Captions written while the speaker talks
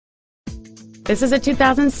This is a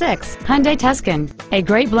 2006 Hyundai Tucson, a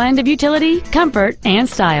great blend of utility, comfort, and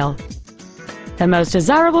style. The most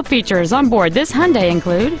desirable features on board this Hyundai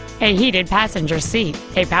include a heated passenger seat,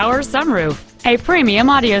 a power sunroof, a premium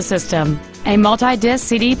audio system, a multi-disc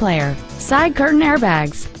CD player, side curtain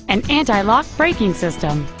airbags, an anti-lock braking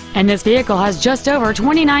system, and this vehicle has just over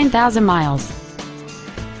 29,000 miles.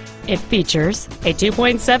 It features a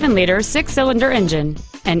 2.7-liter six-cylinder engine,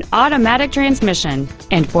 an automatic transmission,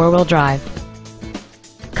 and four-wheel drive.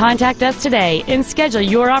 Contact us today and schedule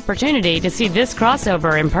your opportunity to see this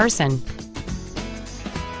crossover in person.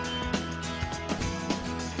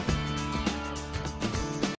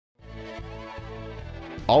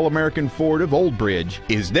 All-American Ford of Old Bridge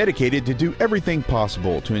is dedicated to do everything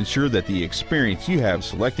possible to ensure that the experience you have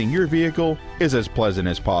selecting your vehicle is as pleasant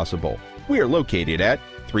as possible. We are located at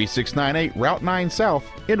 3698 Route 9 South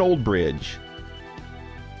in Old Bridge.